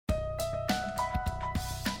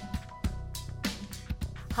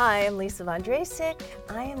Hi, I'm Lisa Vondrasek.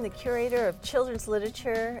 I am the curator of children's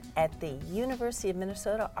literature at the University of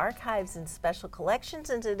Minnesota Archives and Special Collections,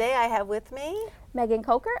 and today I have with me Megan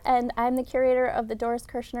Coker, and I'm the curator of the Doris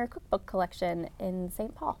Kirshner Cookbook Collection in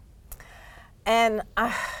St. Paul. And,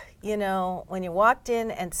 you know, when you walked in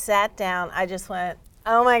and sat down, I just went,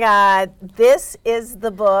 oh my God, this is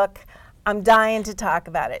the book. I'm dying to talk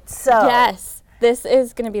about it. So Yes, this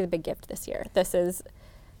is going to be the big gift this year.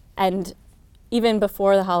 And even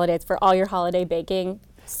before the holidays, for all your holiday baking,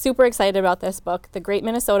 super excited about this book. The Great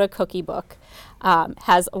Minnesota Cookie Book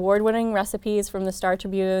has award-winning recipes from the Star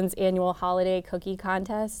Tribune's annual holiday cookie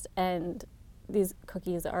contest, and these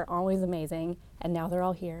cookies are always amazing, and now they're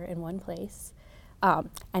all here in one place.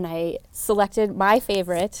 And I selected my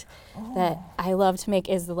favorite that I love to make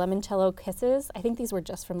is the Limoncello Kisses. I think these were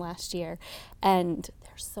just from last year, and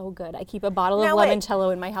they're so good. I keep a bottle of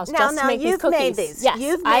limoncello in my house just to make these cookies. Made these. Yes,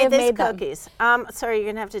 you've I made have these cookies. Sorry, you're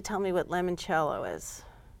gonna have to tell me what limoncello is.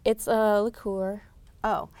 It's a liqueur.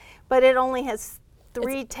 Oh, but it only has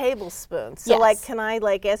 3 tablespoons. So, Yes. can I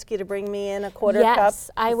ask you to bring me in a quarter cup?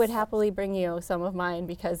 Yes, I would happily bring you some of mine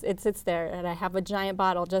because it sits there, and I have a giant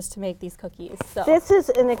bottle just to make these cookies. So This is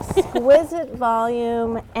an exquisite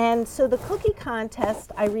volume, and so the cookie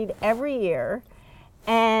contest I read every year,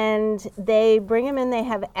 and they bring them in, they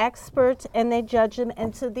have experts, and they judge them,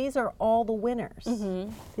 and so these are all the winners.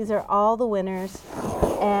 These are all the winners,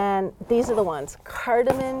 and these are the ones,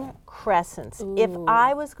 cardamom crescents. If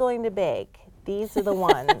I was going to bake, these are the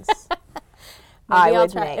ones I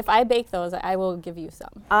would make. If I bake those, I will give you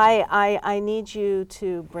some. I need you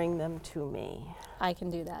to bring them to me. I can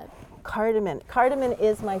do that. Cardamom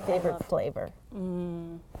is my favorite flavor.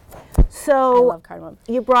 I So love cardamom.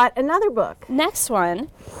 you brought another book. Next one,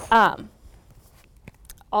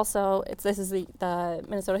 also this is the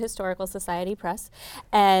Minnesota Historical Society Press,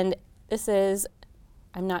 and this is,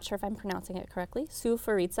 I'm not sure if I'm pronouncing it correctly,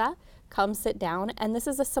 Sufaritsa, Come Sit Down, and this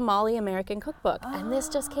is a Somali American cookbook, and this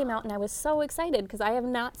just came out, and I was so excited because I have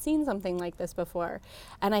not seen something like this before,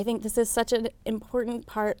 and I think this is such an important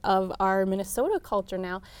part of our Minnesota culture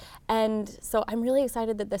now, and so I'm really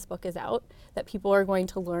excited that this book is out, that people are going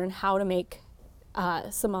to learn how to make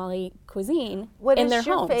Somali cuisine in their homes. What is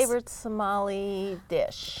your favorite Somali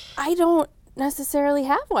dish? I don't necessarily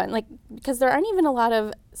have one, because there aren't even a lot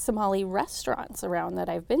of Somali restaurants around that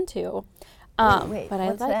I've been to. Wait, but I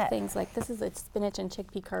what's like that? things like this is a spinach and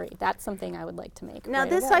chickpea curry. That's something I would like to make. Now right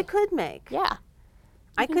this away. I could make. Yeah.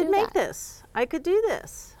 I can could do make that. this. I could do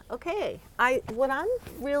this. Okay. What I'm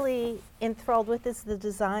really enthralled with is the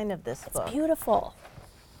design of this book. Beautiful.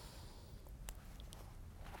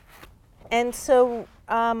 And so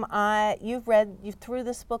you through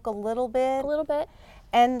this book a little bit. A little bit.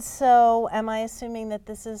 And so am I assuming that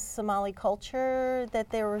this is Somali culture that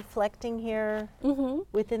they're reflecting here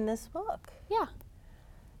within this book? Yeah.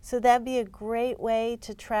 So that'd be a great way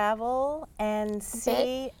to travel and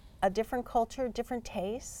see a different culture, different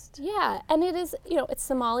taste. Yeah, and it is, it's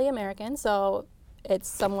Somali American, so it's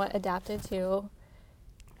somewhat adapted to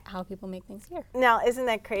how people make things here. Now, isn't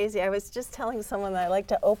that crazy? I was just telling someone that I like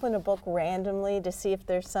to open a book randomly to see if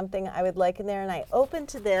there's something I would like in there, and I opened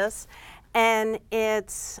to this, and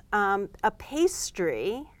it's a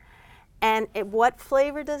pastry, and what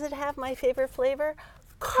flavor does it have? My favorite flavor?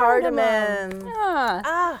 Cardamom.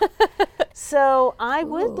 Ah. So I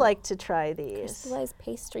would like to try these. Crystallized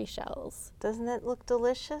pastry shells. Doesn't it look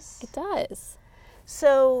delicious? It does.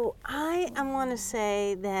 So I want to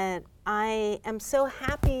say that I am so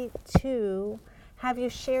happy to have you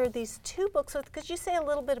share these 2 books with. Could you say a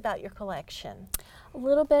little bit about your collection? A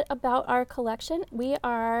little bit about our collection. We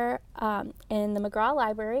are in the McGraw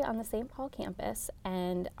Library on the St. Paul campus,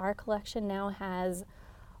 and our collection now has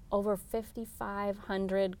over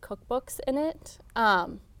 5,500 cookbooks in it,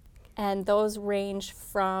 and those range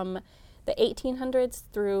from the 1800s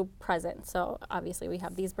through present. So obviously we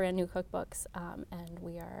have these brand new cookbooks, and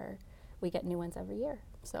we get new ones every year.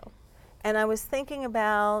 So. And I was thinking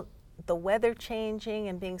about the weather changing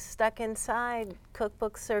and being stuck inside.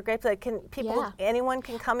 Cookbooks are great. Like, anyone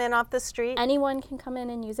can come in off the street? Anyone can come in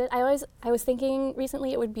and use it. I was thinking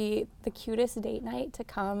recently it would be the cutest date night to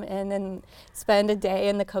come in and spend a day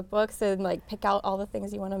in the cookbooks and pick out all the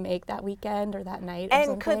things you want to make that weekend or that night.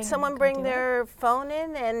 And could someone bring their phone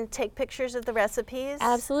in and take pictures of the recipes?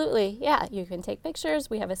 Absolutely, yeah. You can take pictures.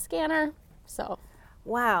 We have a scanner, so.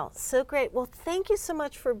 Wow, so great. Well, thank you so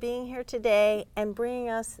much for being here today and bringing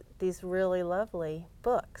us these really lovely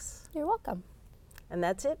books. You're welcome. And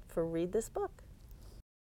that's it for Read This Book.